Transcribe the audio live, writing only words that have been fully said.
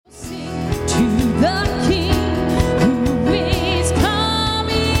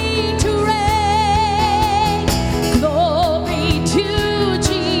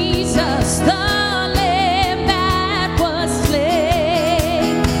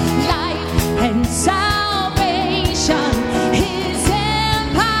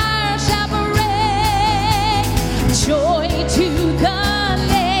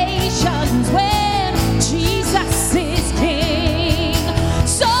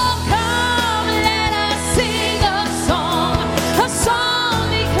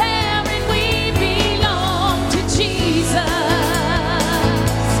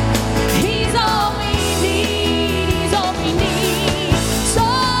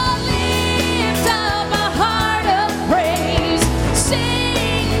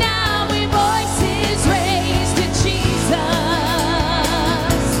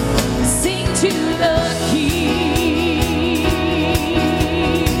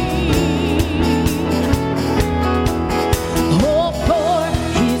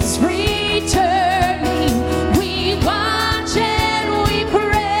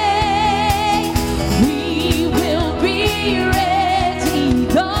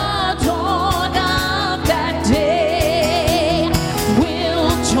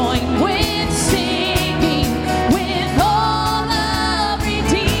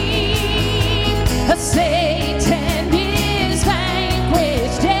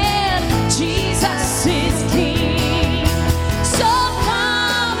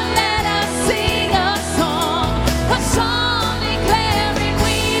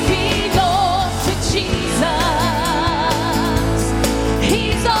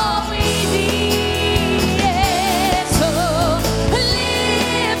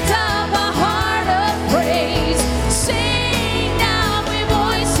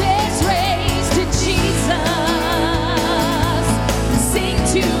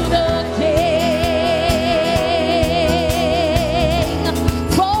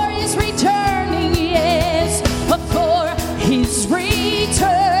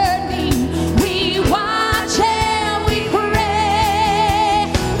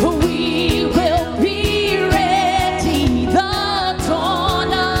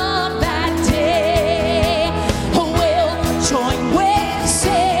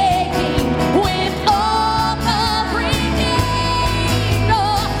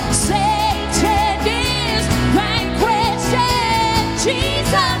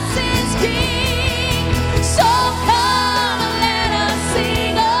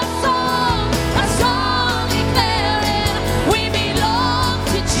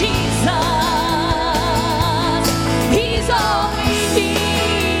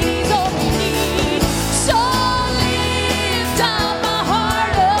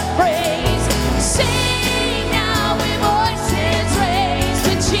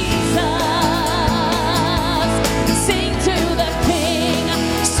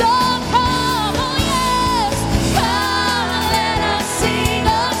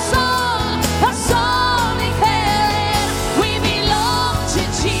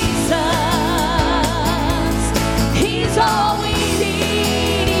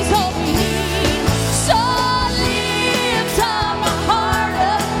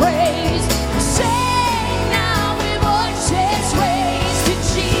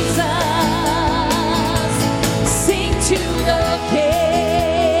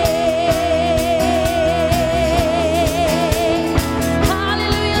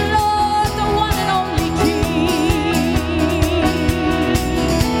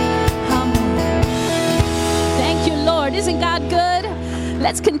Isn't God good?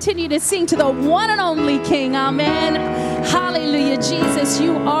 Let's continue to sing to the one and only King. Amen. Hallelujah. Jesus,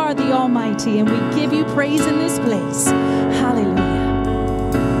 you are the Almighty, and we give you praise in this place. Hallelujah.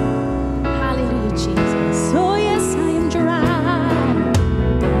 Hallelujah, Jesus. Oh, yes, I am dry.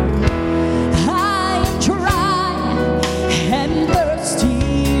 I am dry and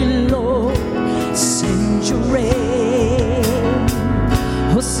thirsty, Lord. Send your rain.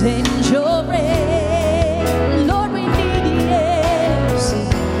 Oh, send your rain.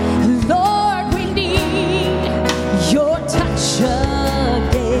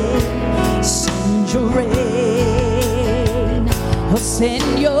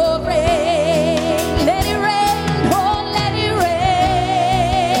 Send your rain, let it rain, oh, let it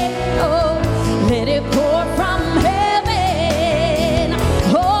rain, oh, let it pour from heaven,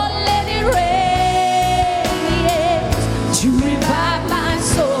 oh, let it rain, yes, to revive my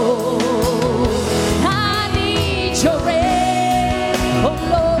soul. I need your rain, oh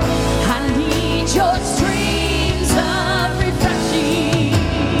Lord, I need your streams of refreshing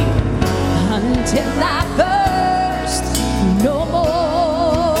until I thirst no more.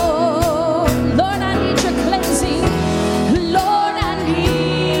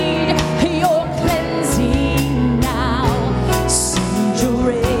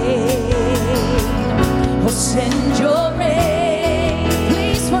 Send your rain.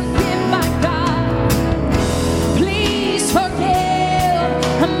 Please forgive my God. Please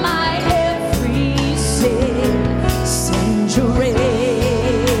forgive my every sin. Send your rain.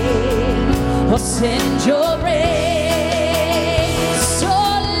 Oh, send your rain. So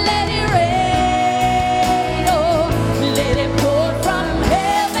let it rain. Oh, let it pour from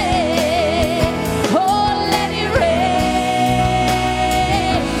heaven. Oh, let it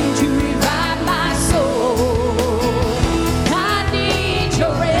rain to revive my soul.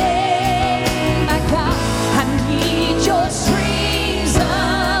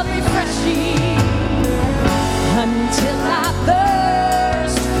 Until I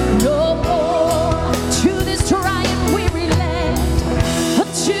thirst no more. To this dry and weary land,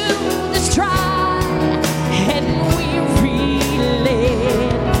 to this dry and weary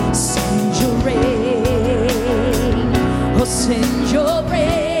land, send your rain, oh, send your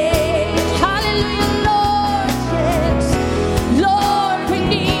rain. Hallelujah, Lord, yes, Lord, we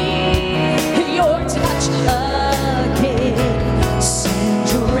need your touch again. Send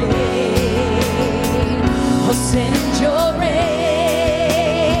your rain, oh, send your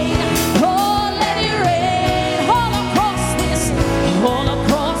rain, oh, let it rain all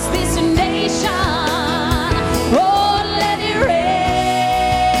across this nation, oh, let it rain,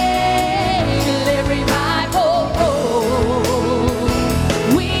 let revival roll.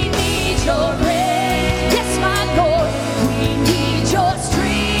 We need your rain, yes, my Lord, we need your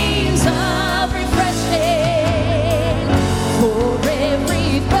streams of refreshing for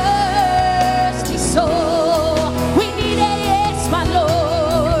every thirsty soul. We need it, yes, my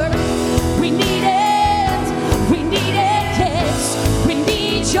Lord. We need it, yes. We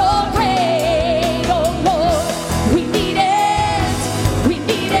need your rain, oh Lord. We need it, we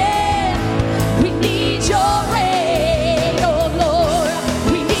need your rain, oh Lord.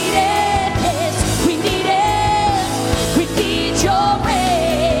 We need it, yes, we need your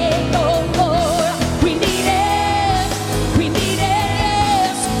rain, oh Lord. We need it, we need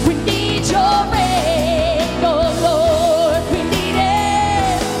your rain, oh Lord. We need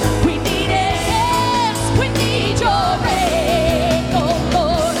it, yes, we need your rain, oh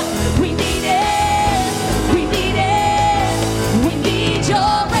Lord. We need it,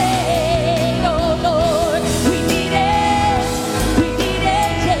 your rain, oh Lord. We need it,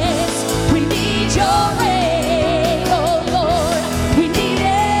 yes, we need your rain, oh Lord. We need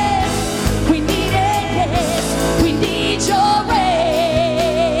it, yes, we need your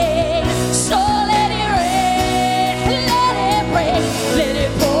rain. So let it rain, let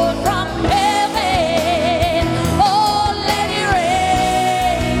it pour from heaven. Oh, let it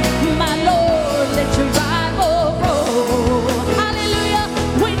rain, my Lord, let your revival roll. Hallelujah,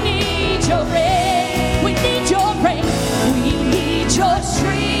 we need your rain, we need your rain, we need your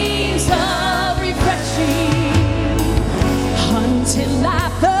streams of refreshing until I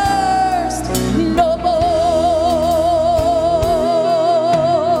thirst no more,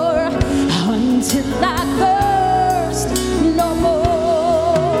 until I thirst no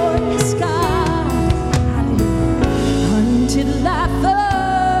more. Yes, God, hallelujah. Until I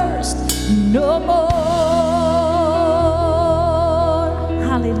thirst no more.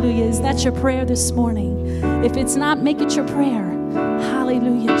 Hallelujah. Is that your prayer this morning? If it's not, make it your prayer.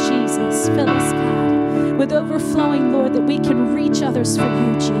 Hallelujah, Jesus. Fill us, God, with overflowing, Lord, that we can reach others for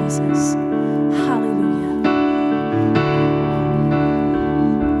you, Jesus. Hallelujah.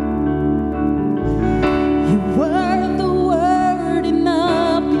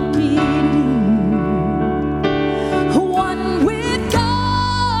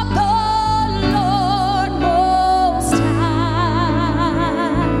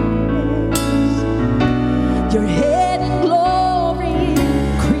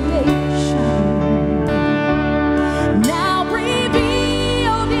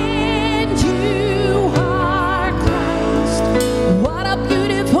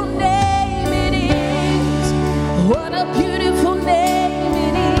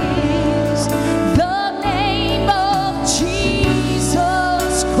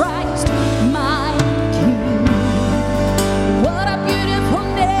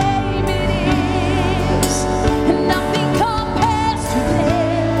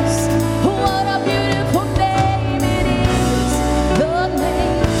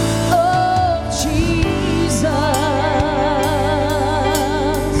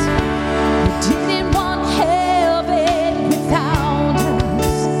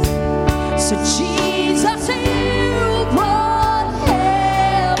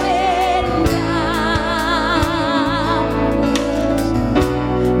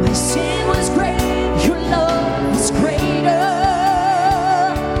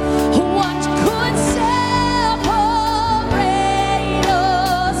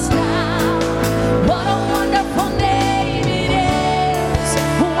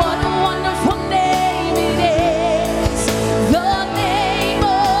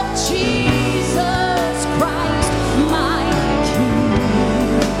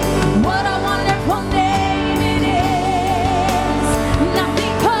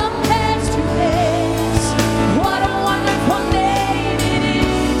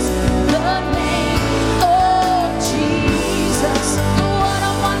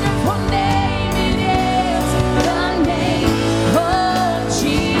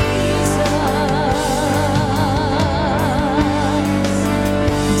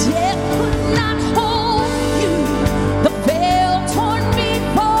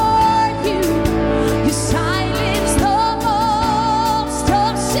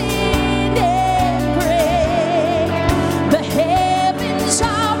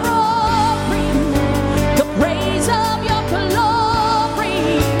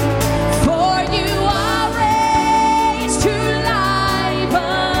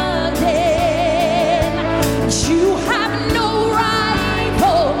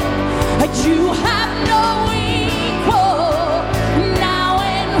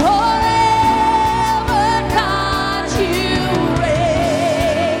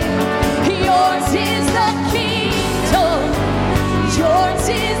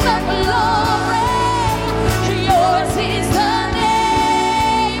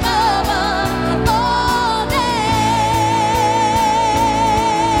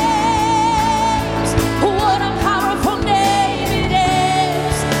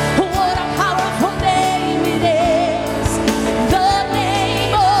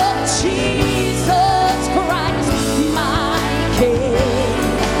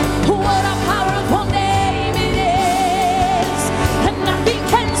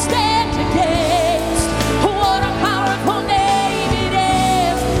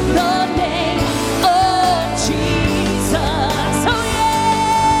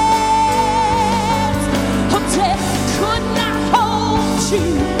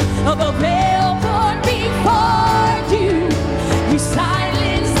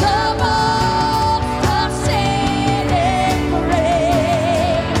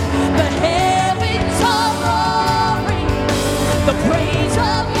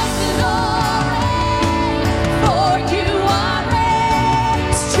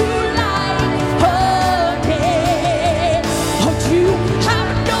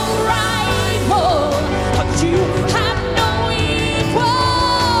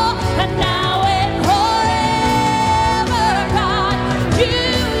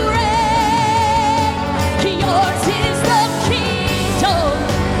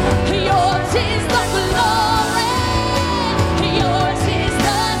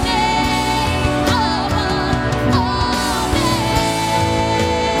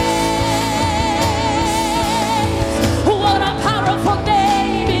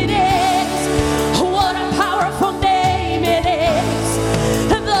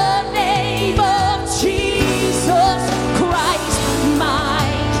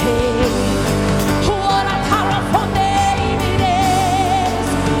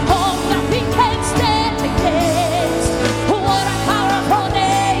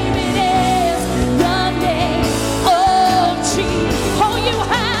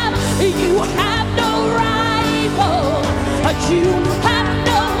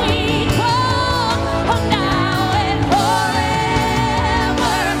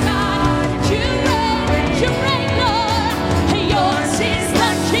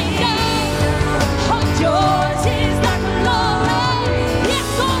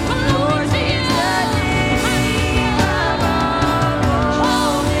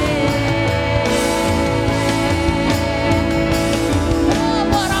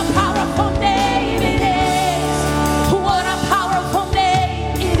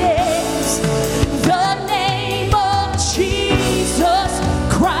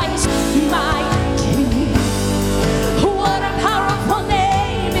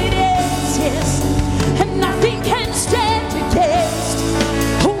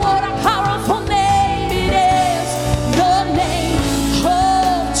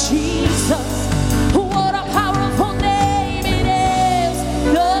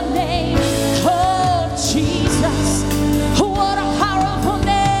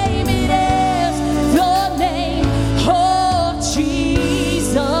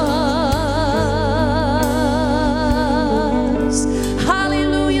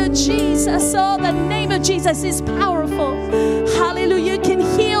 of Jesus. Oh, the name of Jesus is powerful. Hallelujah. It can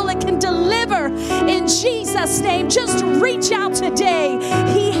heal. It can deliver in Jesus' name. Just reach out today.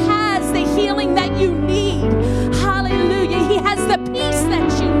 He has the healing that you need. Hallelujah. He has the peace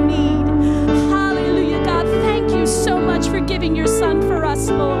that you need. Hallelujah. God, thank you so much for giving your son for us,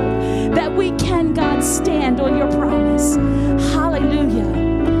 Lord, that we can, God, stand on your promise. Hallelujah.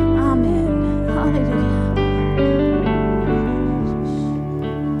 Amen. Hallelujah.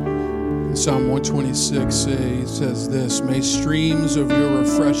 Psalm 126 says this, may streams of your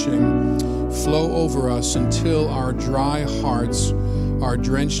refreshing flow over us until our dry hearts are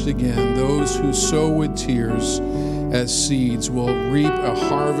drenched again. Those who sow with tears as seeds will reap a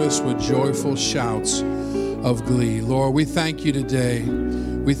harvest with joyful shouts of glee. Lord, we thank you today.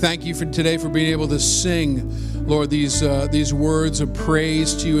 We thank you for today for being able to sing, Lord, these words of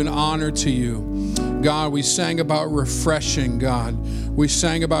praise to you and honor to you. God, we sang about refreshing, God. We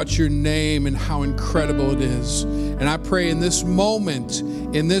sang about your name and how incredible it is. And I pray in this moment,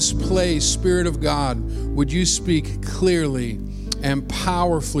 in this place, Spirit of God, would you speak clearly and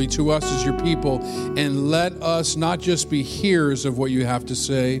powerfully to us as your people, and let us not just be hearers of what you have to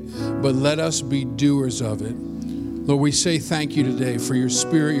say, but let us be doers of it. Lord, we say thank you today for your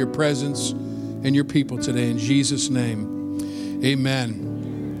Spirit, your presence, and your people today. In Jesus' name, amen.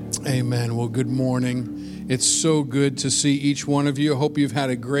 Amen. Well, good morning. It's so good to see each one of you. I hope you've had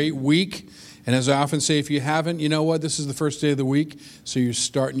a great week. And as I often say, if you haven't, you know what? This is the first day of the week, so you're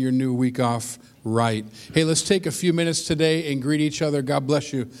starting your new week off right. Hey, let's take a few minutes today and greet each other. God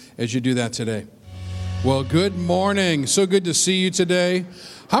bless you as you do that today. Well, good morning. So good to see you today.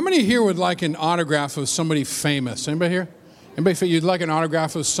 How many here would like an autograph of somebody famous? Anybody here? Anybody you'd like an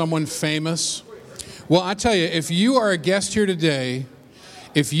autograph of someone famous? Well, I tell you, if you are a guest here today,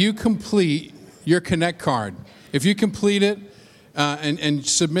 if you complete your Connect card, if you complete it and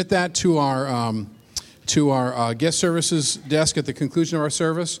submit that to our guest services desk at the conclusion of our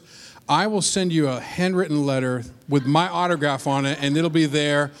service, I will send you a handwritten letter with my autograph on it, and it'll be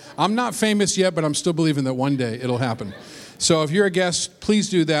there. I'm not famous yet, but I'm still believing that one day it'll happen. So if you're a guest, please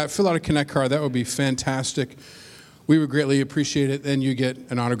do that. Fill out a Connect card. That would be fantastic. We would greatly appreciate it. Then you get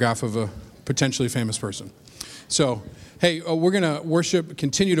an autograph of a potentially famous person. So, hey, we're going to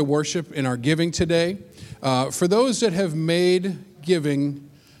continue to worship in our giving today. For those that have made giving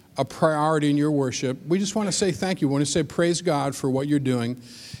a priority in your worship, we just want to say thank you. We want to say praise God for what you're doing.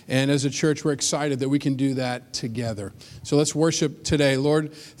 And as a church, we're excited that we can do that together. So let's worship today.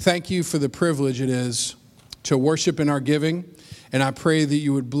 Lord, thank you for the privilege it is to worship in our giving. And I pray that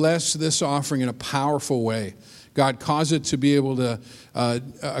you would bless this offering in a powerful way. God, cause it to be able to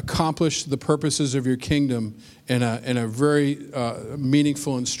accomplish the purposes of your kingdom in a very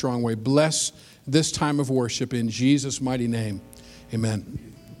meaningful and strong way. Bless this time of worship in Jesus' mighty name. Amen.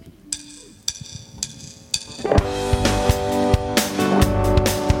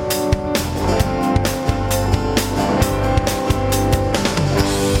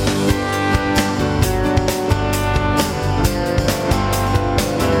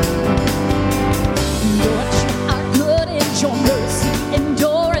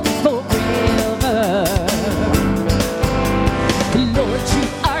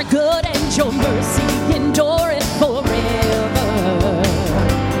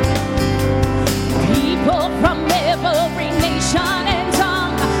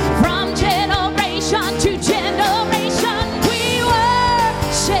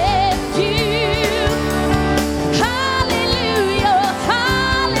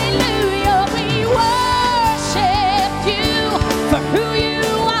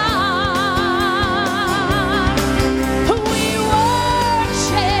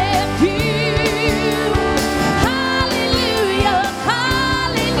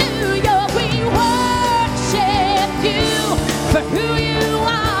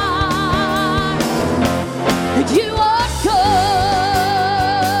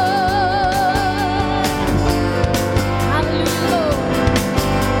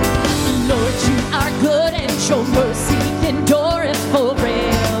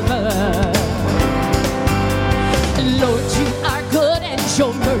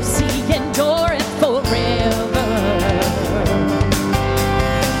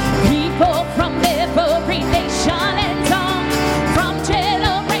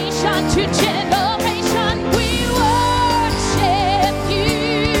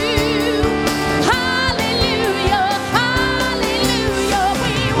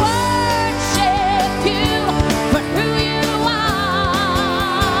 For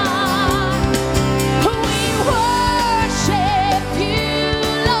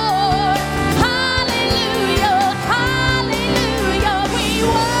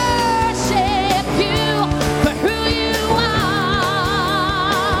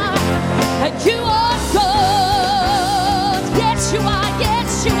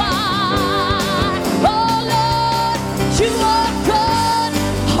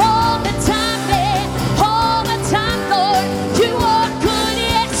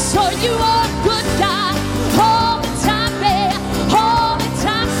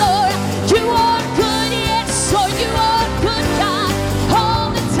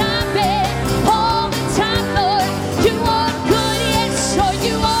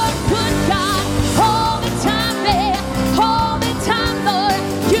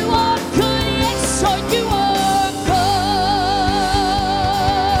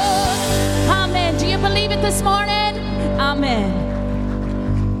Amen.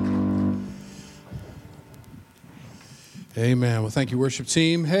 Amen. Well, thank you, worship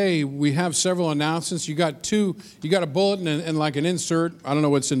team. Hey, we have several announcements. You got a bulletin and like an insert. I don't know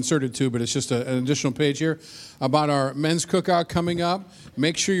what's inserted to, but it's just an additional page here about our men's cookout coming up.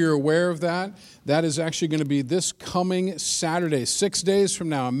 Make sure you're aware of that. That is actually going to be this coming Saturday, 6 days from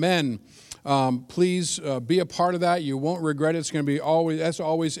now. Men, please be a part of that. You won't regret it. It's going to be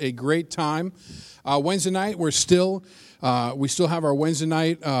always a great time. Wednesday night, we still have our Wednesday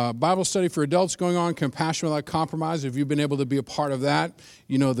night Bible study for adults going on, Compassion Without Compromise. If you've been able to be a part of that,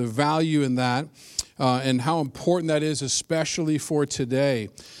 you know the value in that and how important that is, especially for today.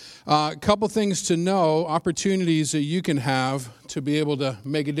 A couple things to know, opportunities that you can have to be able to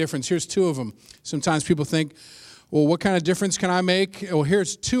make a difference. Here's two of them. Sometimes people think, well, what kind of difference can I make? Well,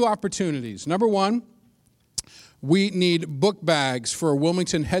 here's two opportunities. Number one, we need book bags for a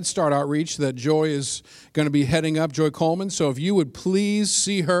Wilmington Head Start outreach that Joy is going to be heading up, Joy Coleman. So if you would please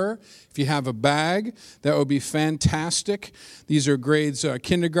see her, if you have a bag, that would be fantastic. These are grades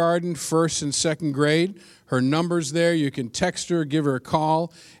kindergarten, first and second grade. Her number's there. You can text her, give her a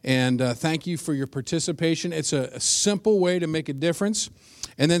call, and thank you for your participation. It's a simple way to make a difference.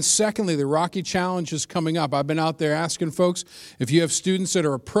 And then secondly, the Rocky Challenge is coming up. I've been out there asking folks, if you have students that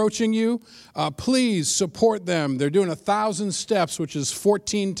are approaching you, please support them. They're doing 1,000 steps, which is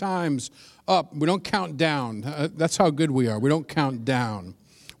 14 times up. We don't count down. That's how good we are. We don't count down.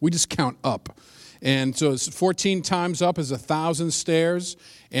 We just count up. And so it's 14 times up is 1,000 stairs.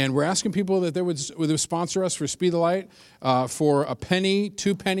 And we're asking people that they would sponsor us for Speed the Light for a penny,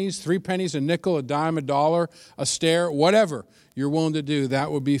 2 pennies, 3 pennies, a nickel, a dime, a dollar, a stair, whatever you're willing to do. That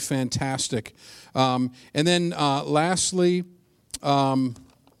would be fantastic. And then lastly,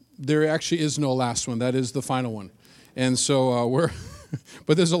 there actually is no last one. That is the final one. And so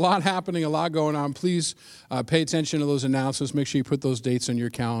but there's a lot happening, a lot going on. Please pay attention to those announcements. Make sure you put those dates on your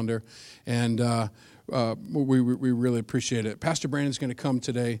calendar. And we really appreciate it. Pastor Brandon's going to come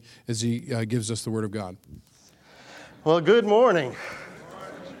today as he gives us the Word of God. Well, good morning.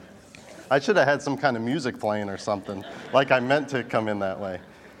 I should have had some kind of music playing or something, like I meant to come in that way.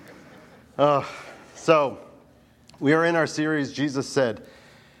 So we are in our series, Jesus Said.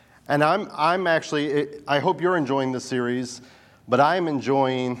 And I'm actually, I hope you're enjoying this series, but I'm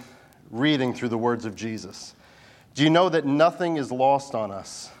enjoying reading through the words of Jesus. Do you know that nothing is lost on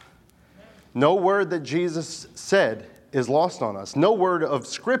us? No word that Jesus said is lost on us. No word of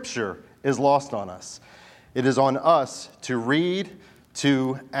Scripture is lost on us. It is on us to read,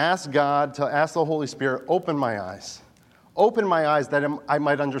 to ask God, to ask the Holy Spirit, open my eyes. Open my eyes that I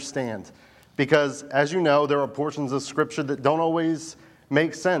might understand. Because, as you know, there are portions of Scripture that don't always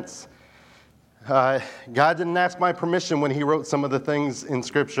make sense. God didn't ask my permission when He wrote some of the things in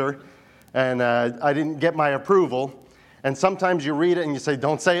Scripture, and I didn't get my approval. And sometimes you read it and you say,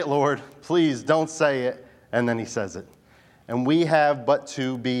 don't say it, Lord. Please don't say it. And then He says it. And we have but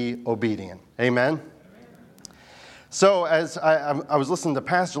to be obedient. Amen? So as I was listening to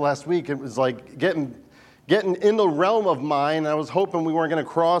Pastor last week, it was like getting in the realm of mine. I was hoping we weren't going to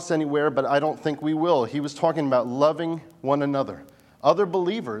cross anywhere, but I don't think we will. He was talking about loving one another. Other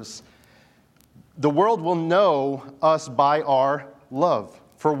believers, the world will know us by our love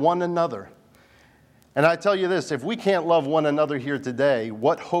for one another. And I tell you this, if we can't love one another here today,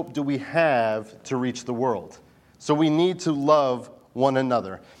 what hope do we have to reach the world? So we need to love one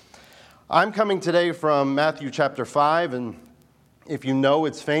another. I'm coming today from Matthew chapter 5, and if you know,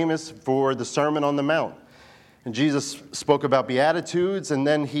 it's famous for the Sermon on the Mount. And Jesus spoke about Beatitudes, and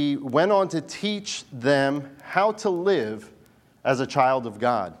then He went on to teach them how to live as a child of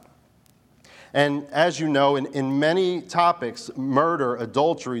God. And as you know, in many topics, murder,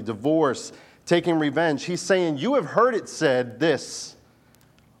 adultery, divorce, taking revenge, He's saying, you have heard it said this,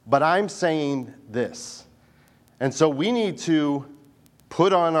 but I'm saying this. And so we need to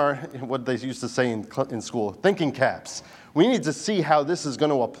put on our, what they used to say in school, thinking caps. We need to see how this is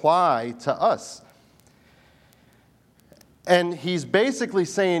going to apply to us. And He's basically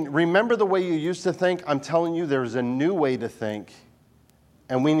saying, remember the way you used to think? I'm telling you, there's a new way to think,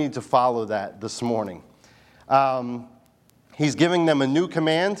 and we need to follow that this morning. He's giving them a new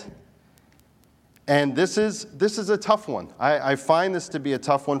command. And this is a tough one. I find this to be a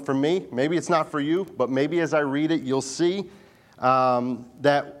tough one for me. Maybe it's not for you, but maybe as I read it, you'll see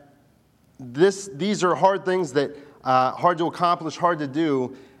that these are hard things that hard to accomplish, hard to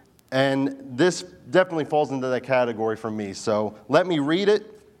do, and this definitely falls into that category for me. So let me read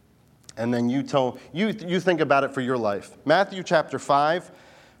it, and then you think about it for your life. Matthew chapter 5,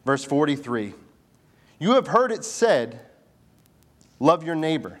 verse 43. You have heard it said, love your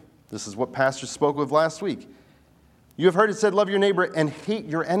neighbor. This is what Pastor spoke of last week. You have heard it said, love your neighbor and hate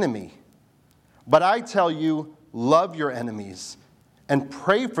your enemy. But I tell you, love your enemies and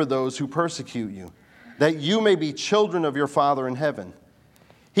pray for those who persecute you, that you may be children of your Father in heaven.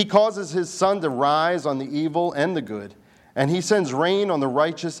 He causes his sun to rise on the evil and the good, and he sends rain on the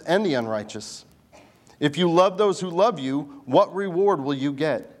righteous and the unrighteous. If you love those who love you, what reward will you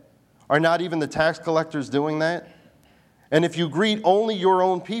get? Are not even the tax collectors doing that? And if you greet only your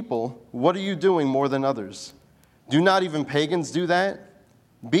own people, what are you doing more than others? Do not even pagans do that?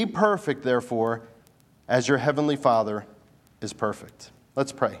 Be perfect, therefore, as your heavenly Father is perfect.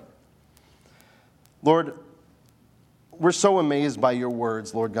 Let's pray. Lord, we're so amazed by your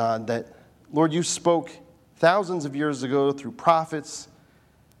words, Lord God, that, Lord, you spoke thousands of years ago through prophets,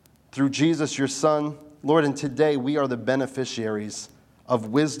 through Jesus, your Son. Lord, and today we are the beneficiaries of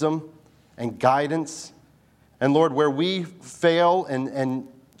wisdom and guidance. And Lord, where we fail and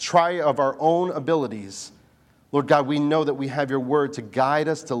try of our own abilities, Lord God, we know that we have your word to guide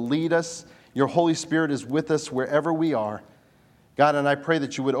us, to lead us. Your Holy Spirit is with us wherever we are. God, and I pray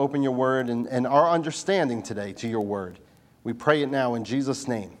that you would open your word and our understanding today to your word. We pray it now in Jesus'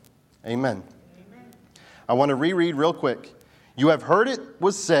 name. Amen. I want to reread real quick. You have heard it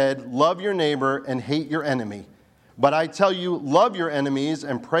was said, love your neighbor and hate your enemy. But I tell you, love your enemies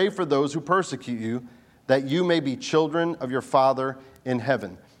and pray for those who persecute you, that you may be children of your Father in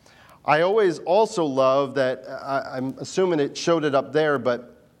heaven. I always also love that, I'm assuming it showed it up there,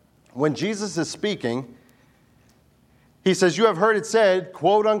 but when Jesus is speaking, he says, you have heard it said,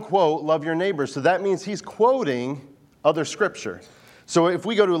 quote unquote, love your neighbor. So that means he's quoting other scripture. So if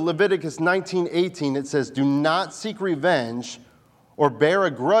we go to Leviticus 19:18, it says, do not seek revenge or bear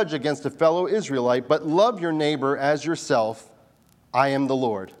a grudge against a fellow Israelite, but love your neighbor as yourself. I am the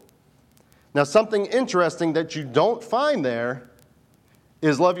Lord. Now, something interesting that you don't find there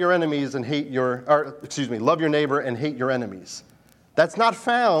is love your enemies and love your neighbor and hate your enemies. That's not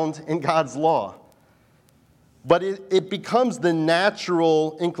found in God's law. But it becomes the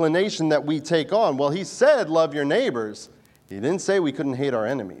natural inclination that we take on. Well, he said, love your neighbors. He didn't say we couldn't hate our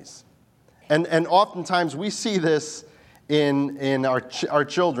enemies. And oftentimes we see this in our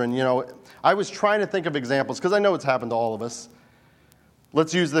children. You know, I was trying to think of examples because I know it's happened to all of us.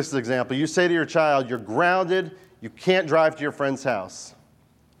 Let's use this example. You say to your child, you're grounded, you can't drive to your friend's house.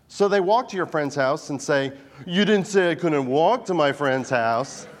 So they walk to your friend's house and say, you didn't say I couldn't walk to my friend's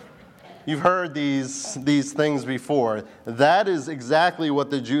house. You've heard these things before. That is exactly what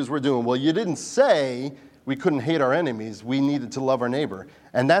the Jews were doing. Well, you didn't say we couldn't hate our enemies. We needed to love our neighbor.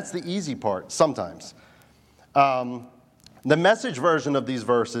 And that's the easy part sometimes. The Message version of these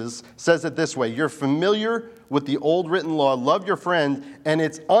verses says it this way. You're familiar with the old written law, love your friend, and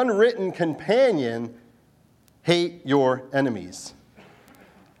its unwritten companion, hate your enemies.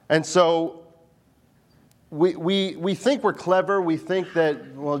 And so we think we're clever. We think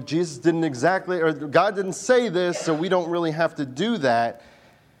that, well, Jesus didn't exactly, or God didn't say this, so we don't really have to do that.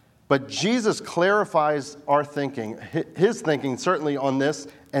 But Jesus clarifies our thinking, his thinking certainly on this,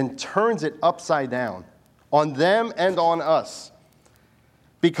 and turns it upside down on them and on us.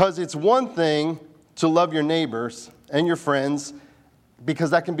 Because it's one thing to love your neighbors and your friends,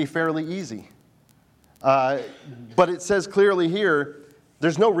 because that can be fairly easy. But it says clearly here,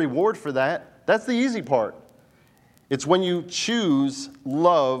 there's no reward for that. That's the easy part. It's when you choose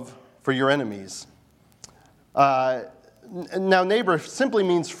love for your enemies. Now, neighbor simply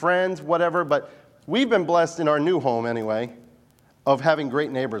means friend, whatever, but we've been blessed in our new home anyway of having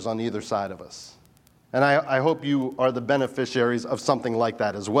great neighbors on either side of us. And I hope you are the beneficiaries of something like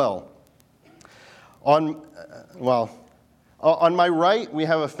that as well. On my right, we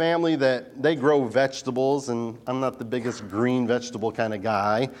have a family that they grow vegetables, and I'm not the biggest green vegetable kind of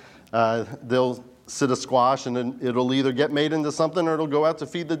guy. They'll sit a squash, and then it'll either get made into something or it'll go out to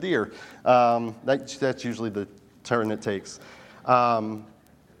feed the deer. That's usually the turn it takes.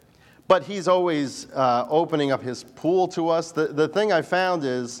 But he's always opening up his pool to us. The thing I found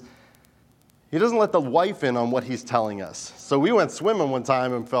is he doesn't let the wife in on what he's telling us. So we went swimming one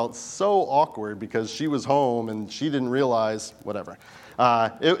time and felt so awkward because she was home and she didn't realize, whatever.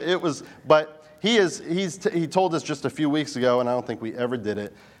 But he told us just a few weeks ago, and I don't think we ever did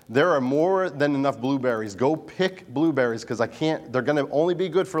it, there are more than enough blueberries. Go pick blueberries because they're going to only be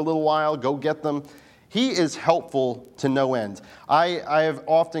good for a little while. Go get them. He is helpful to no end. I have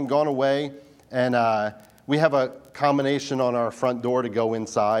often gone away, and we have a combination on our front door to go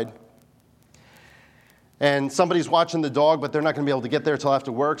inside. And somebody's watching the dog, but they're not going to be able to get there till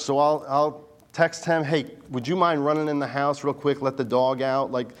after work. So I'll text him, hey, would you mind running in the house real quick, let the dog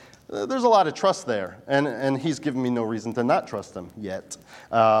out? Like, there's a lot of trust there. And he's given me no reason to not trust him yet.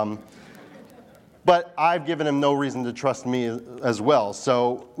 but I've given him no reason to trust me as well.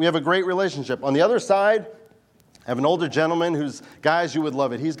 So we have a great relationship. On the other side, I have an older gentleman who's, guys, you would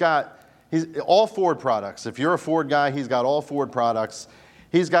love it. He's all Ford products. If you're a Ford guy, he's got all Ford products.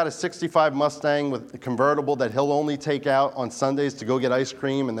 He's got a 65 Mustang with a convertible that he'll only take out on Sundays to go get ice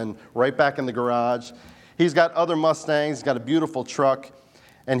cream and then right back in the garage. He's got other Mustangs. He's got a beautiful truck.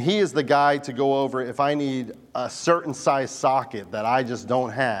 And he is the guy to go over if I need a certain size socket that I just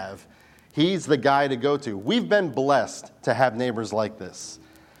don't have. He's the guy to go to. We've been blessed to have neighbors like this.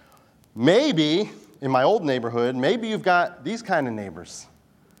 Maybe, in my old neighborhood, maybe you've got these kind of neighbors.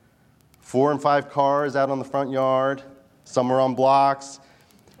 4 and 5 cars out on the front yard. Some are on blocks.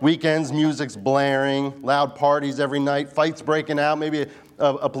 Weekends, music's blaring. Loud parties every night. Fights breaking out. Maybe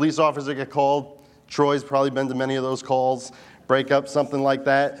a police officer get called. Troy's probably been to many of those calls. Break up, something like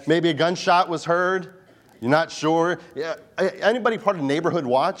that. Maybe a gunshot was heard. You're not sure. Yeah. Anybody part of Neighborhood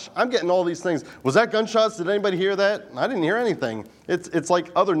Watch? I'm getting all these things. Was that gunshots? Did anybody hear that? I didn't hear anything. It's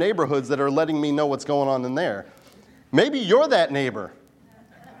like other neighborhoods that are letting me know what's going on in there. Maybe you're that neighbor.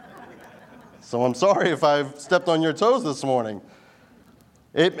 So I'm sorry if I've stepped on your toes this morning.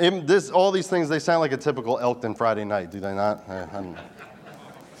 All these things, they sound like a typical Elkton Friday night, do they not?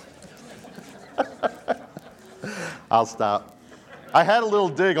 I'll stop. I had a little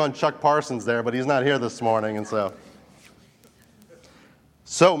dig on Chuck Parsons there, but he's not here this morning, and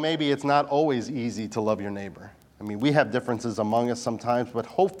so maybe it's not always easy to love your neighbor. I mean, we have differences among us sometimes, but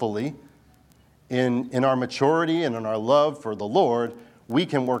hopefully in our maturity and in our love for the Lord, we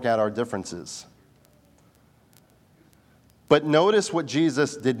can work out our differences. But notice what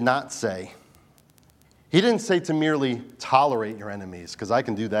Jesus did not say. He didn't say to merely tolerate your enemies, because I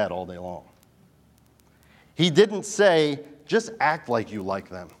can do that all day long. He didn't say, just act like you like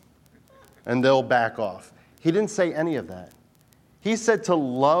them, and they'll back off. He didn't say any of that. He said to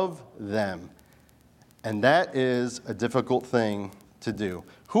love them, and that is a difficult thing to do.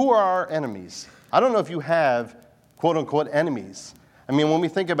 Who are our enemies? I don't know if you have quote-unquote enemies. I mean, when we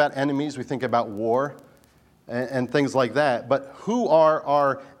think about enemies, we think about war and things like that. But who are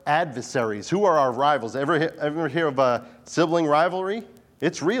our adversaries? Who are our rivals? Ever hear of a sibling rivalry?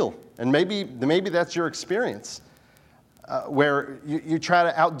 It's real, and maybe that's your experience. Where you try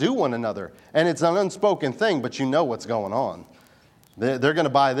to outdo one another. And it's an unspoken thing, but you know what's going on. They're going to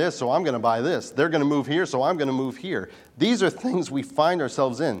buy this, so I'm going to buy this. They're going to move here, so I'm going to move here. These are things we find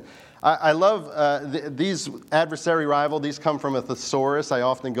ourselves in. I love these adversary rival. These come from a thesaurus. I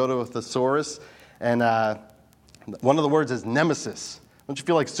often go to a thesaurus. And one of the words is nemesis. Don't you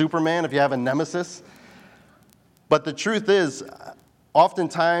feel like Superman if you have a nemesis? But the truth is,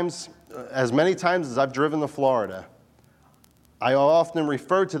 oftentimes, as many times as I've driven to Florida, I often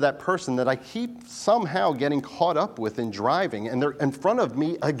refer to that person that I keep somehow getting caught up with in driving, and they're in front of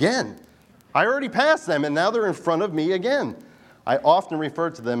me again. I already passed them, and now they're in front of me again. I often refer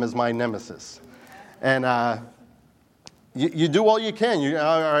to them as my nemesis. And you do all you can.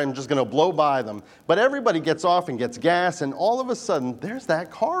 I'm just going to blow by them. But everybody gets off and gets gas, and all of a sudden, there's that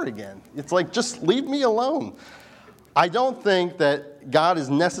car again. It's like, just leave me alone. I don't think that God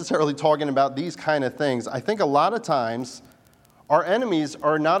is necessarily talking about these kind of things. I think a lot of times, our enemies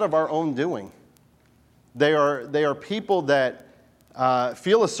are not of our own doing. They are people that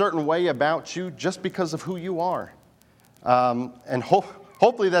feel a certain way about you just because of who you are. And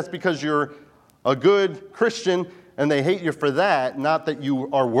hopefully that's because you're a good Christian and they hate you for that, not that you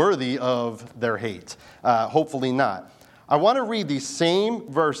are worthy of their hate. Hopefully not. I want to read these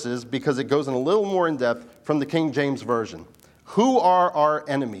same verses because it goes in a little more in depth from the King James Version. Who are our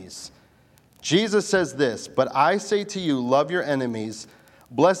enemies? Jesus says this, but I say to you, love your enemies,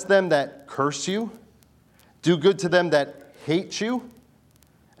 bless them that curse you, do good to them that hate you,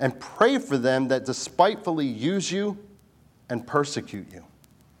 and pray for them that despitefully use you and persecute you.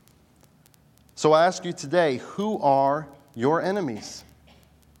 So I ask you today, who are your enemies?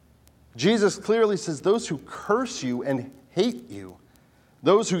 Jesus clearly says those who curse you and hate you,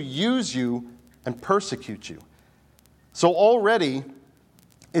 those who use you and persecute you. So already,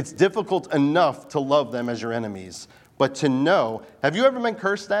 it's difficult enough to love them as your enemies, but to know, have you ever been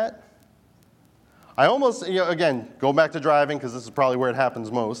cursed at? I almost, again, go back to driving because this is probably where it happens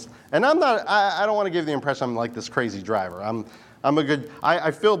most. And I don't want to give the impression I'm like this crazy driver.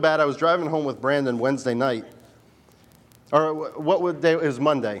 I feel bad. I was driving home with Brandon Wednesday night, or it was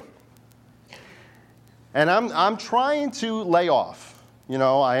Monday. And I'm trying to lay off.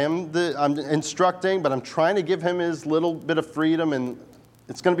 I'm instructing, but I'm trying to give him his little bit of freedom, and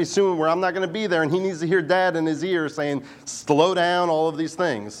it's going to be soon where I'm not going to be there, and he needs to hear Dad in his ear saying, slow down, all of these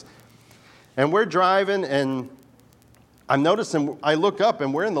things. And we're driving, and I'm noticing, I look up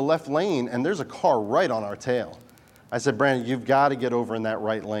and we're in the left lane and there's a car right on our tail. I said, Brandon, you've got to get over in that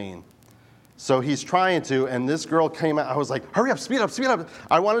right lane. So he's trying to, and this girl came out. I was like, hurry up, speed up, speed up.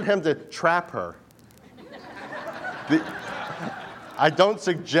 I wanted him to trap her. I don't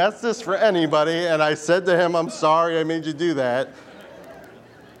suggest this for anybody, and I said to him, I'm sorry I made you do that.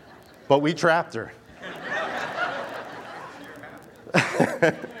 But we trapped her.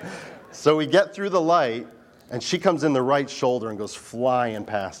 So we get through the light, and she comes in the right shoulder and goes flying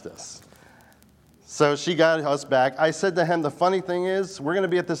past us. So she got us back. I said to him, the funny thing is, we're going to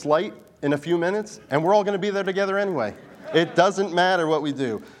be at this light in a few minutes, and we're all going to be there together anyway. It doesn't matter what we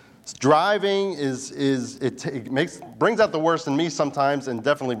do. Driving brings out the worst in me sometimes, and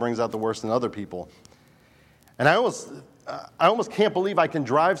definitely brings out the worst in other people. And I almost can't believe I can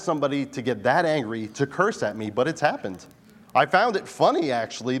drive somebody to get that angry to curse at me, but it's happened. I found it funny,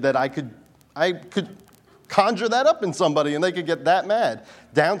 actually, that I could conjure that up in somebody and they could get that mad.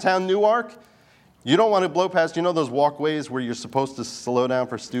 Downtown Newark, you don't want to blow past, those walkways where you're supposed to slow down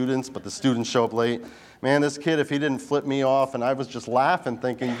for students, but the students show up late. Man, this kid, if he didn't flip me off, and I was just laughing,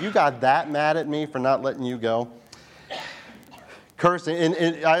 thinking, you got that mad at me for not letting you go? Cursing.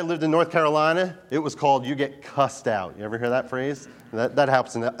 I lived in North Carolina. It was called, you get cussed out. You ever hear that phrase? That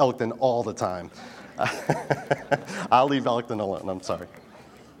happens in Elkton all the time. I'll leave Elkton alone, I'm sorry.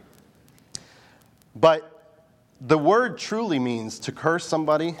 But the word truly means to curse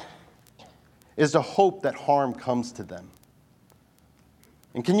somebody is to hope that harm comes to them.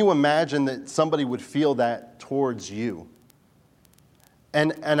 And can you imagine that somebody would feel that towards you?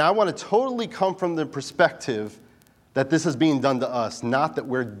 And I want to totally come from the perspective that this is being done to us, not that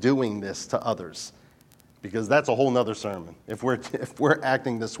we're doing this to others. Because that's a whole nother sermon, if we're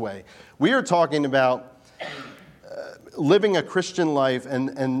acting this way. We are talking about living a Christian life,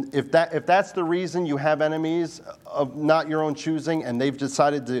 and if that's the reason you have enemies of not your own choosing, and they've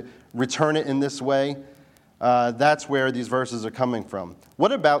decided to return it in this way, that's where these verses are coming from.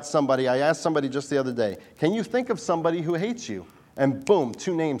 What about somebody, I asked somebody just the other day, can you think of somebody who hates you? And boom,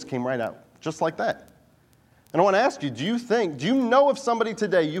 2 names came right out, just like that. And I want to ask you, do you know of somebody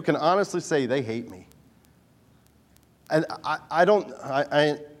today you can honestly say they hate me? And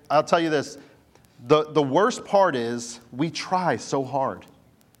I'll tell you this, the worst part is we try so hard.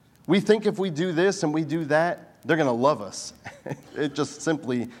 We think if we do this and we do that, they're going to love us. It just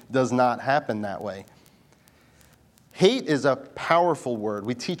simply does not happen that way. Hate is a powerful word.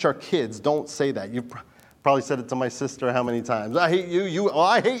 We teach our kids, don't say that. You've probably said it to my sister how many times? I hate you,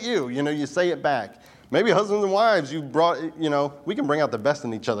 I hate you. You say it back. Maybe husbands and wives, we can bring out the best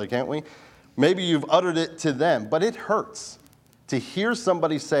in each other, can't we? Maybe you've uttered it to them, but it hurts to hear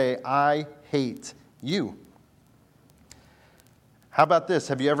somebody say, I hate you. How about this?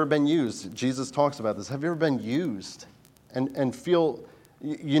 Have you ever been used? Jesus talks about this. Have you ever been used and feel,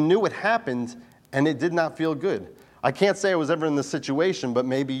 you knew it happened and it did not feel good? I can't say I was ever in this situation, but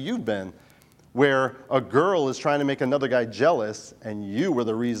maybe you've been, where a girl is trying to make another guy jealous and you were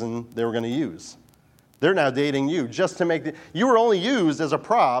the reason they were going to use. They're now dating you just to make you were only used as a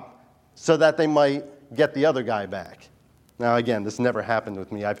prop so that they might get the other guy back. Now, again, this never happened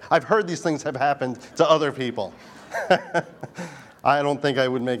with me. I've heard these things have happened to other people. I don't think I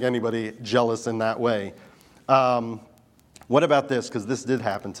would make anybody jealous in that way. What about this? Because this did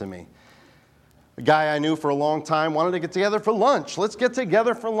happen to me. A guy I knew for a long time wanted to get together for lunch. Let's get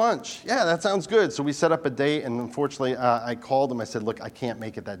together for lunch. Yeah, that sounds good. So we set up a date, and unfortunately, I called him. I said, look, I can't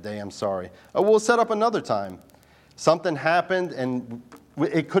make it that day. I'm sorry. Oh, we'll set up another time. Something happened, and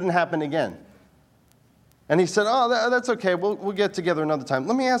it couldn't happen again. And he said, oh, that's okay. We'll get together another time.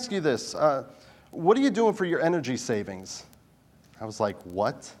 Let me ask you this. What are you doing for your energy savings? I was like,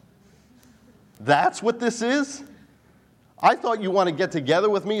 what? That's what this is? I thought you want to get together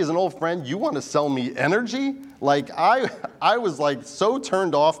with me as an old friend. You want to sell me energy? Like, I was like so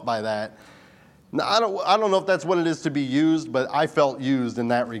turned off by that. Now, I don't know if that's what it is to be used, but I felt used in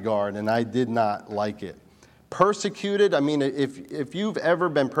that regard, and I did not like it. Persecuted, I mean, if you've ever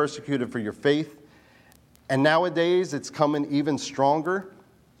been persecuted for your faith, and nowadays it's coming even stronger,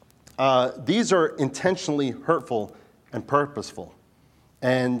 these are intentionally hurtful and purposeful.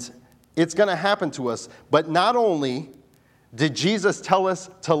 And it's going to happen to us. But not only did Jesus tell us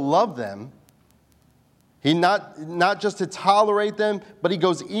to love them, he not just to tolerate them, but he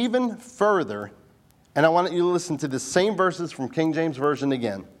goes even further. And I want you to listen to the same verses from King James Version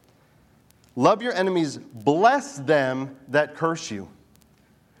again. Love your enemies, bless them that curse you.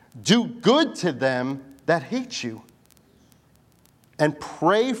 Do good to them that hate you. And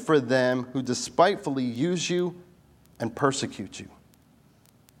pray for them who despitefully use you and persecute you.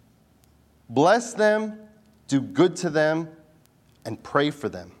 Bless them, do good to them, and pray for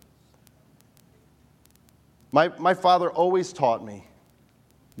them. My father always taught me,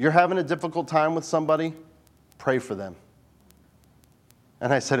 you're having a difficult time with somebody, pray for them.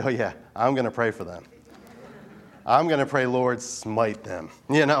 And I said, oh yeah, I'm going to pray for them. I'm going to pray, Lord, smite them.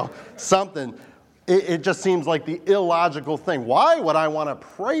 Something. It just seems like the illogical thing. Why would I want to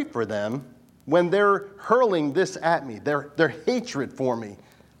pray for them when they're hurling this at me, their hatred for me?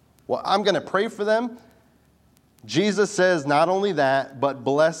 Well, I'm going to pray for them. Jesus says not only that, but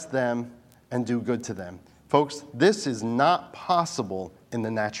bless them and do good to them. Folks, this is not possible in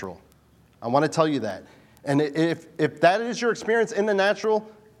the natural. I want to tell you that. And if that is your experience in the natural,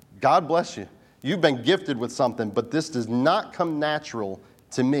 God bless you. You've been gifted with something, but this does not come natural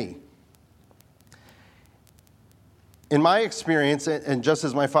to me. In my experience, and just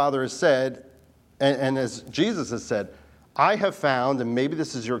as my father has said, and as Jesus has said, I have found, and maybe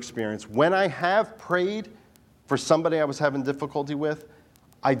this is your experience, when I have prayed for somebody I was having difficulty with,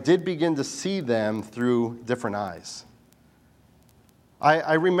 I did begin to see them through different eyes.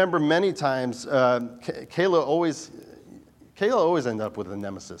 I remember many times, Kayla always ended up with a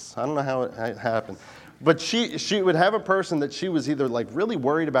nemesis. I don't know how it happened. But she would have a person that she was either like really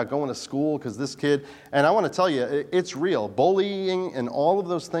worried about going to school because this kid, and I want to tell you, it's real. Bullying and all of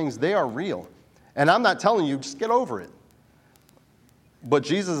those things, they are real. And I'm not telling you, just get over it. But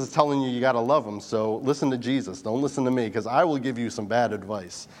Jesus is telling you got to love them, so listen to Jesus. Don't listen to me, because I will give you some bad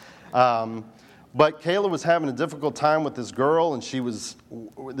advice. But Kayla was having a difficult time with this girl, and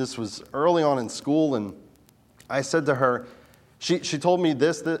this was early on in school, and I said to her, she told me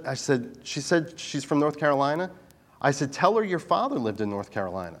this, she said she's from North Carolina. I said, tell her your father lived in North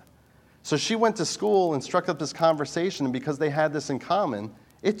Carolina. So she went to school and struck up this conversation, and because they had this in common,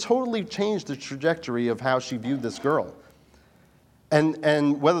 it totally changed the trajectory of how she viewed this girl.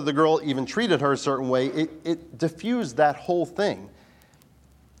 And whether the girl even treated her a certain way, it diffused that whole thing.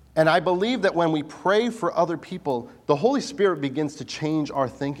 And I believe that when we pray for other people, the Holy Spirit begins to change our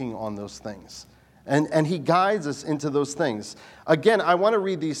thinking on those things. And He guides us into those things. Again, I want to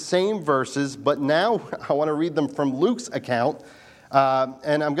read these same verses, but now I want to read them from Luke's account.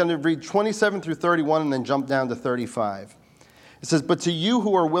 And I'm going to read 27 through 31 and then jump down to 35. It says, but to you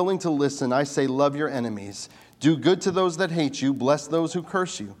who are willing to listen, I say, love your enemies. Do good to those that hate you. Bless those who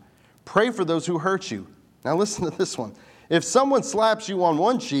curse you. Pray for those who hurt you. Now listen to this one. If someone slaps you on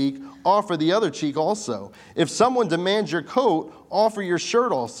one cheek, offer the other cheek also. If someone demands your coat, offer your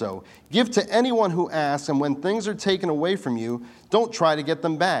shirt also. Give to anyone who asks, and when things are taken away from you, don't try to get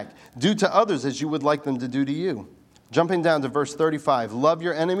them back. Do to others as you would like them to do to you. Jumping down to verse 35. Love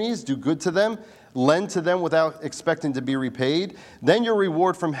your enemies, do good to them, lend to them without expecting to be repaid. Then your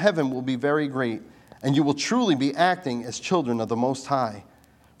reward from heaven will be very great, and you will truly be acting as children of the Most High.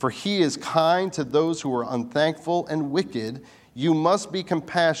 For He is kind to those who are unthankful and wicked. You must be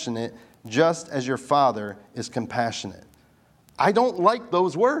compassionate, just as your Father is compassionate. I don't like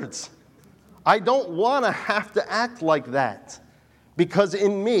those words. I don't want to have to act like that, because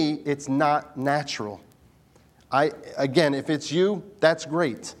in me, it's not natural. Again, if it's you, that's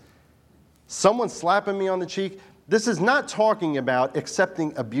great. Someone slapping me on the cheek, this is not talking about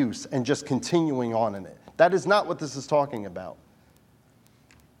accepting abuse and just continuing on in it. That is not what this is talking about.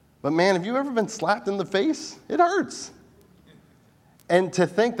 But man, have you ever been slapped in the face? It hurts. And to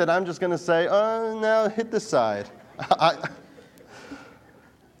think that I'm just going to say, oh, no, hit this side.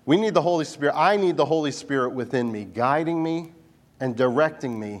 We need the Holy Spirit. I need the Holy Spirit within me, guiding me and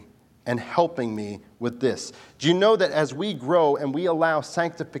directing me and helping me with this. Do you know that as we grow and we allow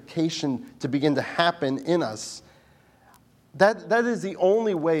sanctification to begin to happen in us, that is the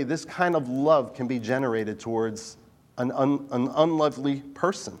only way this kind of love can be generated towards an unlovely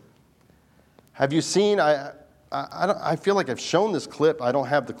person. Have you seen, I feel like I've shown this clip. I don't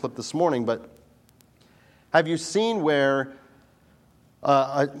have the clip this morning, but have you seen where,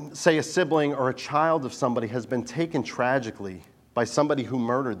 say, a sibling or a child of somebody has been taken tragically by somebody who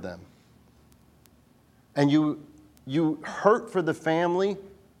murdered them? And you hurt for the family,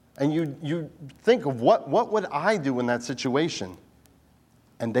 and you think of what would I do in that situation?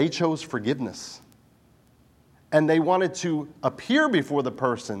 And they chose forgiveness. And they wanted to appear before the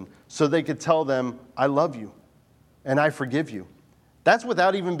person so they could tell them, I love you and I forgive you. That's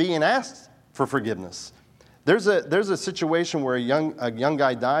without even being asked for forgiveness. There's a situation where a young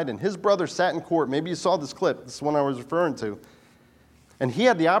guy died, and his brother sat in court. Maybe you saw this clip. This is one I was referring to. And he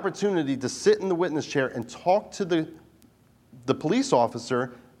had the opportunity to sit in the witness chair and talk to the police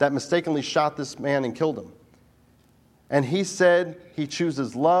officer that mistakenly shot this man and killed him. And he said he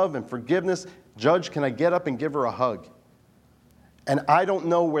chooses love and forgiveness. Judge, can I get up and give her a hug? And I don't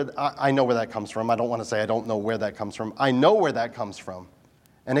know I know where that comes from. I don't want to say I don't know where that comes from. I know where that comes from.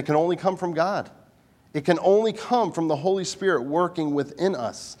 And it can only come from God. It can only come from the Holy Spirit working within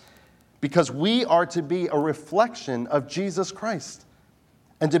us, because we are to be a reflection of Jesus Christ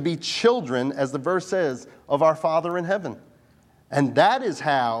and to be children, as the verse says, of our Father in heaven. And that is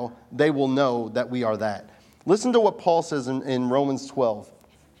how they will know that we are that. Listen to what Paul says in Romans 12.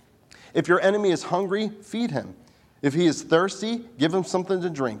 If your enemy is hungry, feed him. If he is thirsty, give him something to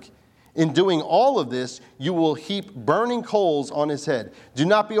drink. In doing all of this, you will heap burning coals on his head. Do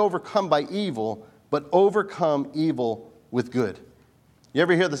not be overcome by evil, but overcome evil with good. You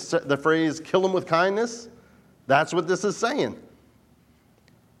ever hear the phrase, kill him with kindness? That's what this is saying.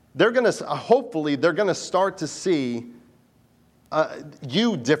 Hopefully, they're going to start to see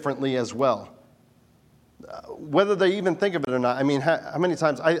you differently as well. Whether they even think of it or not. I mean, how many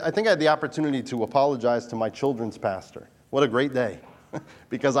times? I think I had the opportunity to apologize to my children's pastor. What a great day.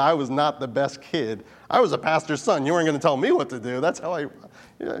 Because I was not the best kid. I was a pastor's son. You weren't going to tell me what to do. That's how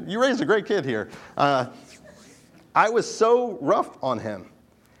you raised a great kid here. I was so rough on him.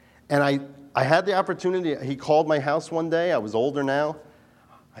 And I had the opportunity. He called my house one day. I was older now.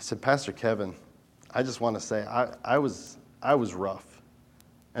 I said, Pastor Kevin, I just want to say I was rough.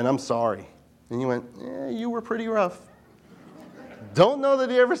 And I'm sorry. And he went, yeah, you were pretty rough. Don't know that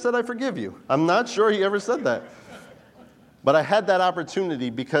he ever said I forgive you. I'm not sure he ever said that. But I had that opportunity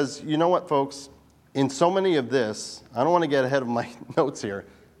because, you know what, folks? In so many of this, I don't want to get ahead of my notes here.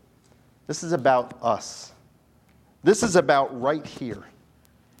 This is about us. This is about right here.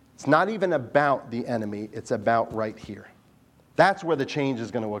 It's not even about the enemy. It's about right here. That's where the change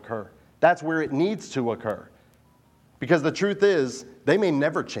is going to occur. That's where it needs to occur. Because the truth is, they may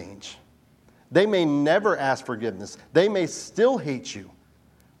never change. They may never ask forgiveness. They may still hate you.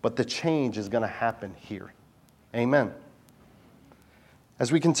 But the change is going to happen here. Amen.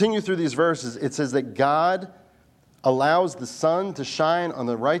 As we continue through these verses, it says that God allows the sun to shine on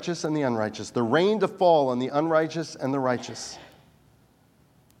the righteous and the unrighteous, the rain to fall on the unrighteous and the righteous.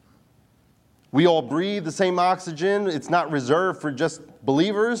 We all breathe the same oxygen. It's not reserved for just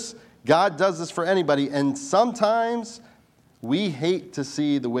believers. God does this for anybody. And sometimes we hate to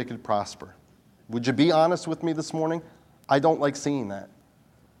see the wicked prosper. Would you be honest with me this morning? I don't like seeing that.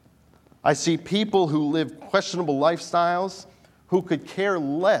 I see people who live questionable lifestyles who could care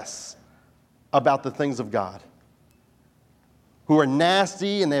less about the things of God, who are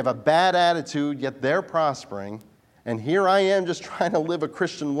nasty and they have a bad attitude, yet they're prospering. And here I am just trying to live a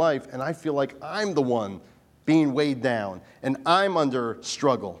Christian life, and I feel like I'm the one being weighed down, and I'm under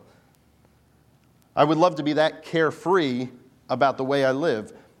struggle. I would love to be that carefree about the way I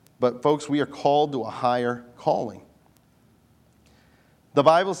live, but folks, we are called to a higher calling. The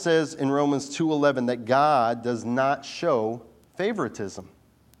Bible says in Romans 2:11 that God does not show favoritism.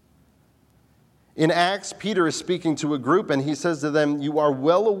 In Acts, Peter is speaking to a group, and he says to them, you are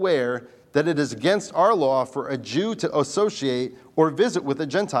well aware that it is against our law for a Jew to associate or visit with a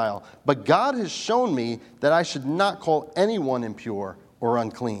Gentile. But God has shown me that I should not call anyone impure or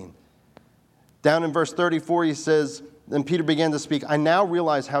unclean. Down in verse 34, he says, then Peter began to speak, I now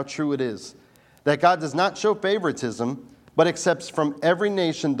realize how true it is that God does not show favoritism, but accepts from every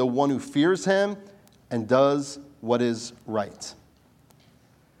nation the one who fears him and does what is right.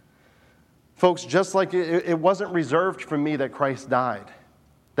 Folks, just like it wasn't reserved for me that Christ died,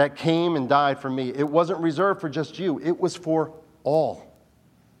 that came and died for me. It wasn't reserved for just you. It was for all.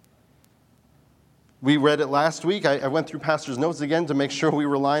 We read it last week. I went through Pastor's notes again to make sure we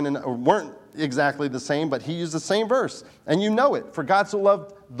were weren't exactly the same, but he used the same verse. And you know it. For God so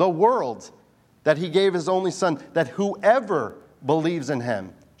loved the world that he gave his only son, that whoever believes in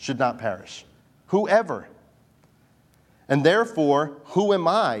him should not perish. Whoever. And therefore, who am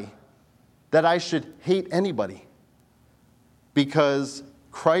I that I should hate anybody? Because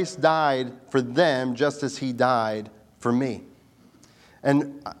Christ died for them just as he died for me.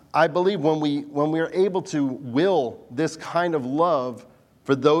 And I believe when we are able to will this kind of love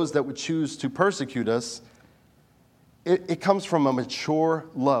for those that would choose to persecute us, it comes from a mature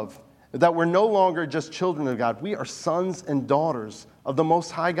love. That we're no longer just children of God. We are sons and daughters of the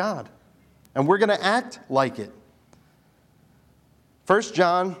Most High God. And we're going to act like it. 1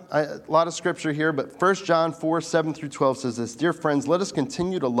 John, a lot of scripture here, but 1 John 4:7-12 says this, dear friends, let us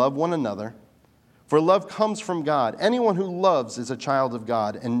continue to love one another, for love comes from God. Anyone who loves is a child of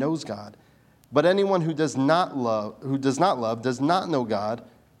God and knows God. But anyone who does not love does not know God,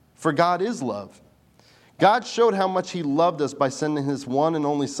 for God is love. God showed how much he loved us by sending his one and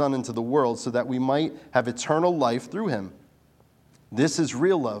only Son into the world so that we might have eternal life through him. This is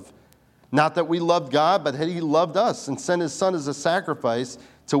real love. Not that we loved God, but that he loved us and sent his Son as a sacrifice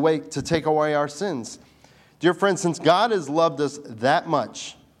to take away our sins. Dear friends, since God has loved us that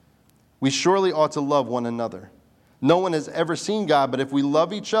much, we surely ought to love one another. No one has ever seen God, but if we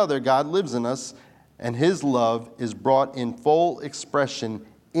love each other, God lives in us, and his love is brought in full expression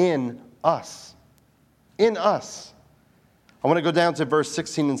in us. In us. I want to go down to verse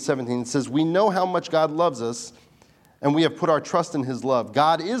 16 and 17. It says, we know how much God loves us, and we have put our trust in his love.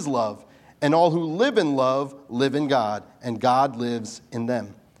 God is love, and all who live in love live in God, and God lives in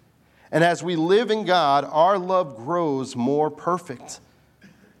them. And as we live in God, our love grows more perfect.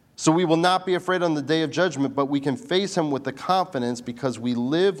 So we will not be afraid on the day of judgment, but we can face him with the confidence because we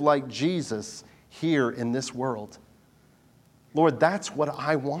live like Jesus here in this world. Lord, that's what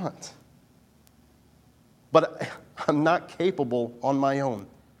I want. But I'm not capable on my own.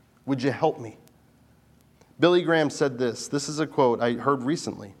 Would you help me? Billy Graham said this. This is a quote I heard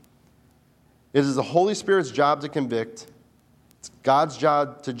recently. It is the Holy Spirit's job to convict. It's God's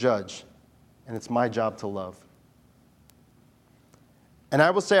job to judge. And it's my job to love. And I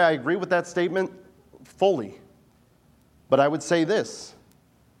will say I agree with that statement fully. But I would say this.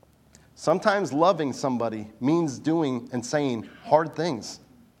 Sometimes loving somebody means doing and saying hard things.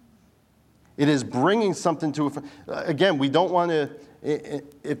 It is bringing something to again, we don't want to,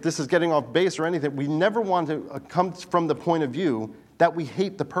 if this is getting off base or anything, we never want to come from the point of view that we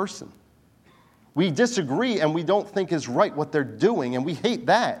hate the person. We disagree and we don't think is right what they're doing, and we hate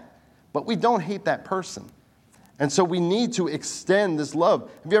that. But we don't hate that person. And so we need to extend this love.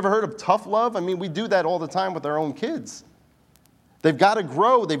 Have you ever heard of tough love? I mean, we do that all the time with our own kids. They've got to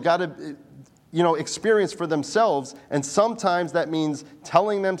grow. They've got to, experience for themselves. And sometimes that means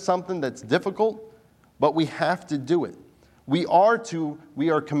telling them something that's difficult, but we have to do it. We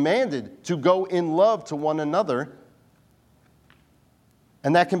are commanded to go in love to one another.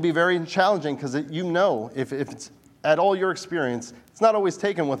 And that can be very challenging because if it's at all your experience, it's not always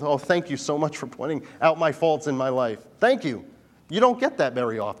taken with, oh, thank you so much for pointing out my faults in my life. Thank you. You don't get that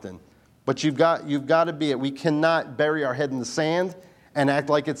very often. But you've got to be it. We cannot bury our head in the sand and act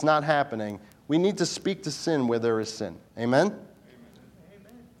like it's not happening. We need to speak to sin where there is sin. Amen? Amen.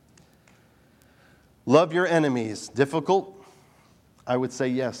 Love your enemies. Difficult? I would say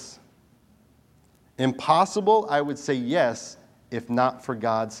yes. Impossible? I would say yes, if not for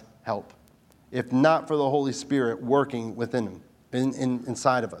God's help. If not for the Holy Spirit working within him,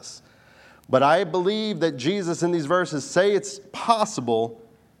 inside of us. But I believe that Jesus in these verses say it's possible,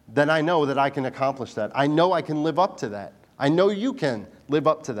 then I know that I can accomplish that. I know I can live up to that. I know you can live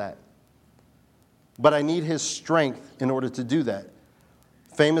up to that. But I need his strength in order to do that.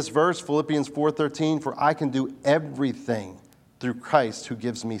 Famous verse, Philippians 4:13, for I can do everything through Christ who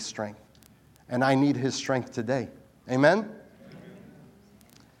gives me strength. And I need his strength today. Amen?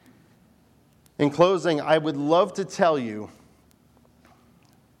 In closing, I would love to tell you,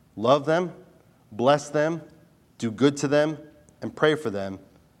 love them, bless them, do good to them, and pray for them,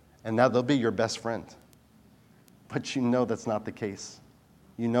 and now they'll be your best friend. But you know that's not the case.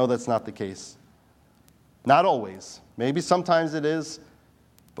 You know that's not the case. Not always. Maybe sometimes it is,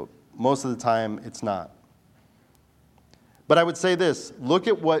 but most of the time it's not. But I would say this, look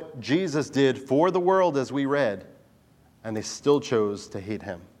at what Jesus did for the world as we read, and they still chose to hate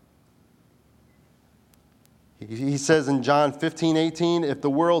him. He says in John 15:18, if the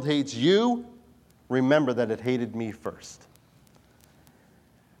world hates you, remember that it hated me first.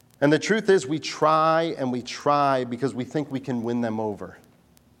 And the truth is we try because we think we can win them over.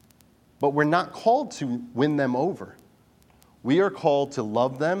 But we're not called to win them over. We are called to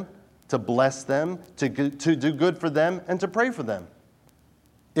love them, to bless them, to do good for them, and to pray for them.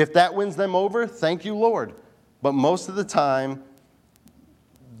 If that wins them over, thank you, Lord. But most of the time,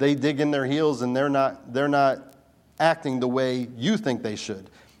 they dig in their heels and they're not acting the way you think they should.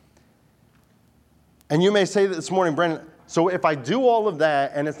 And you may say this morning, Brendan, so if I do all of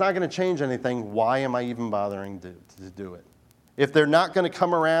that and it's not going to change anything, why am I even bothering to do it? If they're not going to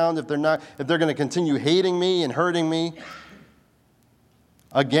come around, if they're going to continue hating me and hurting me,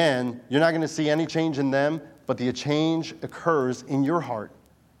 again, you're not going to see any change in them, but the change occurs in your heart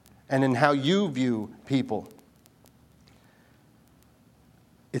and in how you view people.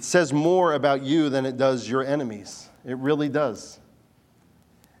 It says more about you than it does your enemies. It really does.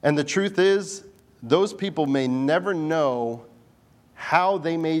 And the truth is, those people may never know how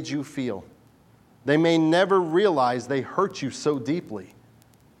they made you feel. They may never realize they hurt you so deeply.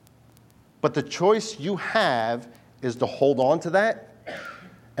 But the choice you have is to hold on to that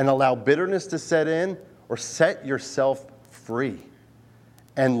and allow bitterness to set in, or set yourself free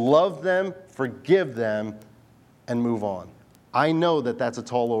and love them, forgive them, and move on. I know that that's a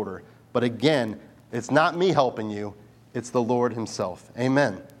tall order, But again, it's not me helping you. It's the Lord himself.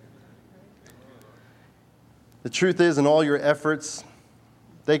 Amen. The truth is, in all your efforts,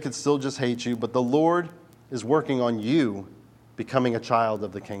 they could still just hate you, but the Lord is working on you becoming a child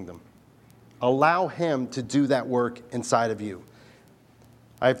of the kingdom. Allow him to do that work inside of you.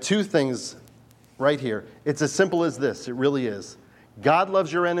 I have two things right here. It's as simple as this. It really is. God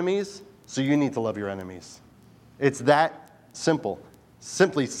loves your enemies, so you need to love your enemies. It's that simple.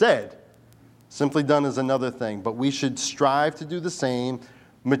 Simply said. Simply done is another thing. But we should strive to do the same,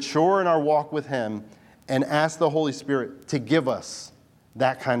 mature in our walk with him, and ask the Holy Spirit to give us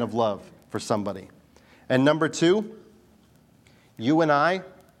that kind of love for somebody. And number two, you and I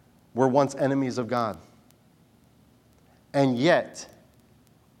were once enemies of God. And yet,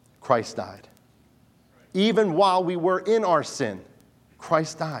 Christ died. Even while we were in our sin,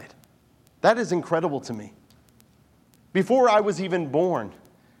 Christ died. That is incredible to me. Before I was even born,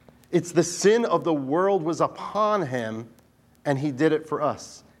 it's the sin of the world was upon him, and he did it for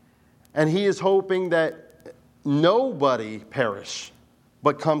us. And he is hoping that nobody perish,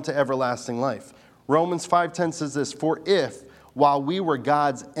 but come to everlasting life. Romans 5:10 says this, "For if, while we were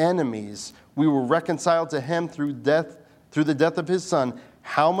God's enemies, we were reconciled to him through the death of his Son,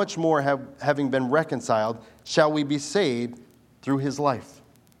 how much more, having been reconciled, shall we be saved through his life?"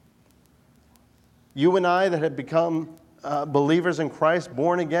 You and I that have become believers in Christ,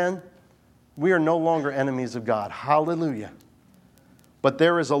 born again, we are no longer enemies of God. Hallelujah. But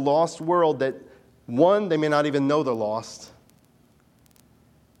there is a lost world that, one, they may not even know they're lost.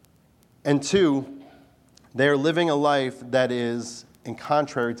 And two, they are living a life that is in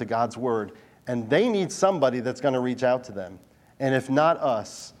contrary to God's word. And they need somebody that's going to reach out to them. And if not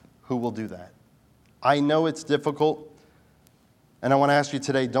us, who will do that? I know it's difficult. And I want to ask you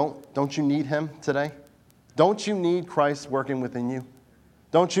today, don't you need him today? Don't you need Christ working within you?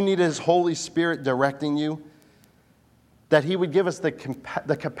 Don't you need his Holy Spirit directing you? That he would give us the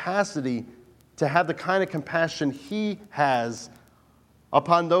capacity to have the kind of compassion he has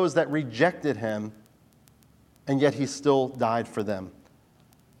upon those that rejected him, and yet he still died for them.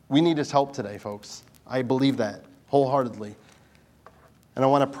 We need his help today, folks. I believe that wholeheartedly. And I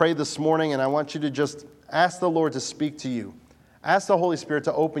want to pray this morning, and I want you to just ask the Lord to speak to you. Ask the Holy Spirit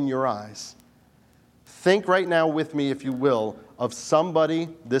to open your eyes. Think right now with me, if you will, of somebody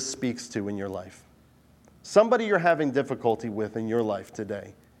this speaks to in your life. Somebody you're having difficulty with in your life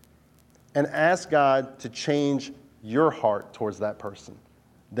today. And ask God to change your heart towards that person.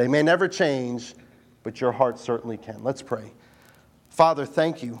 They may never change, but your heart certainly can. Let's pray. Father,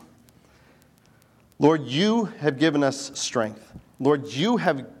 thank you. Lord, you have given us strength. Lord, you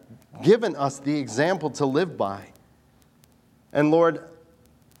have given us the example to live by. And Lord,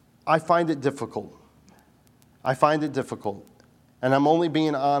 I find it difficult. I find it difficult. And I'm only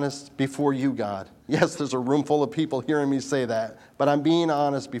being honest before you, God. Yes, there's a room full of people hearing me say that, but I'm being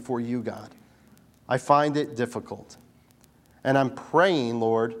honest before you, God. I find it difficult. And I'm praying,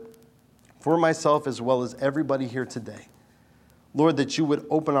 Lord, for myself as well as everybody here today. Lord, that you would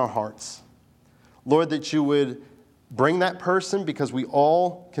open our hearts. Lord, that you would bring that person, because we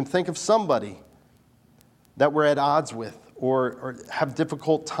all can think of somebody that we're at odds with or have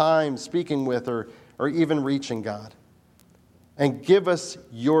difficult time speaking with or even reaching, God. And give us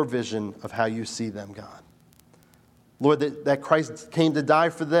your vision of how you see them, God. Lord, that Christ came to die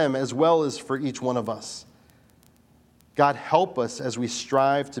for them as well as for each one of us. God, help us as we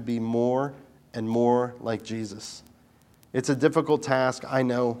strive to be more and more like Jesus. It's a difficult task, I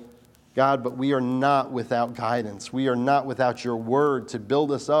know, God, but we are not without guidance. We are not without your word to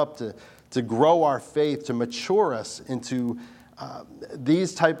build us up, to grow our faith, to mature us into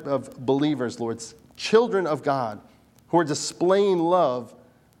these type of believers, Lord, children of God, who are displaying love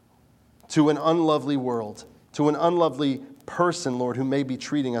to an unlovely world, to an unlovely person, Lord, who may be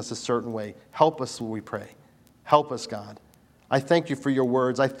treating us a certain way. Help us, we pray. Help us, God. I thank you for your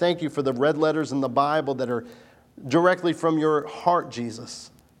words. I thank you for the red letters in the Bible that are directly from your heart,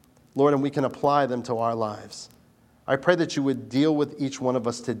 Jesus. Lord, and we can apply them to our lives. I pray that you would deal with each one of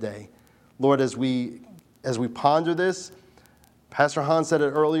us today. Lord, as we ponder this, Pastor Hans said it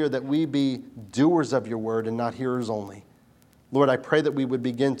earlier, that we be doers of your word and not hearers only. Lord, I pray that you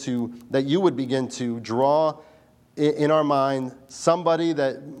would begin to draw in our mind somebody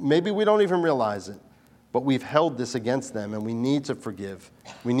that maybe we don't even realize it, but we've held this against them, and we need to forgive.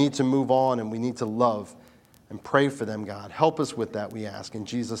 We need to move on, and we need to love and pray for them, God. Help us with that, we ask, in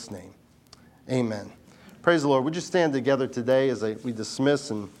Jesus' name. Amen. Praise the Lord. Would you stand together today as we dismiss?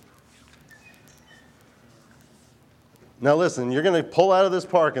 And now listen, you're going to pull out of this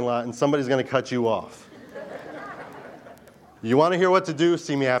parking lot, and somebody's going to cut you off. You want to hear what to do?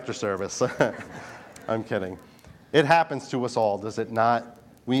 See me after service. I'm kidding. It happens to us all, does it not?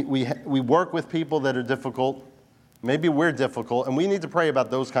 We work with people that are difficult. Maybe we're difficult, and we need to pray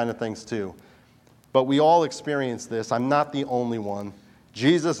about those kind of things too. But we all experience this. I'm not the only one.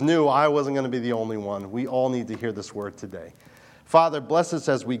 Jesus knew I wasn't going to be the only one. We all need to hear this word today. Father, bless us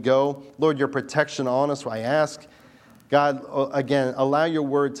as we go. Lord, your protection on us, I ask. God, again, allow your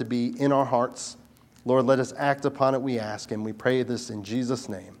word to be in our hearts. Lord, let us act upon it, we ask, and we pray this in Jesus'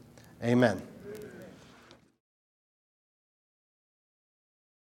 name. Amen.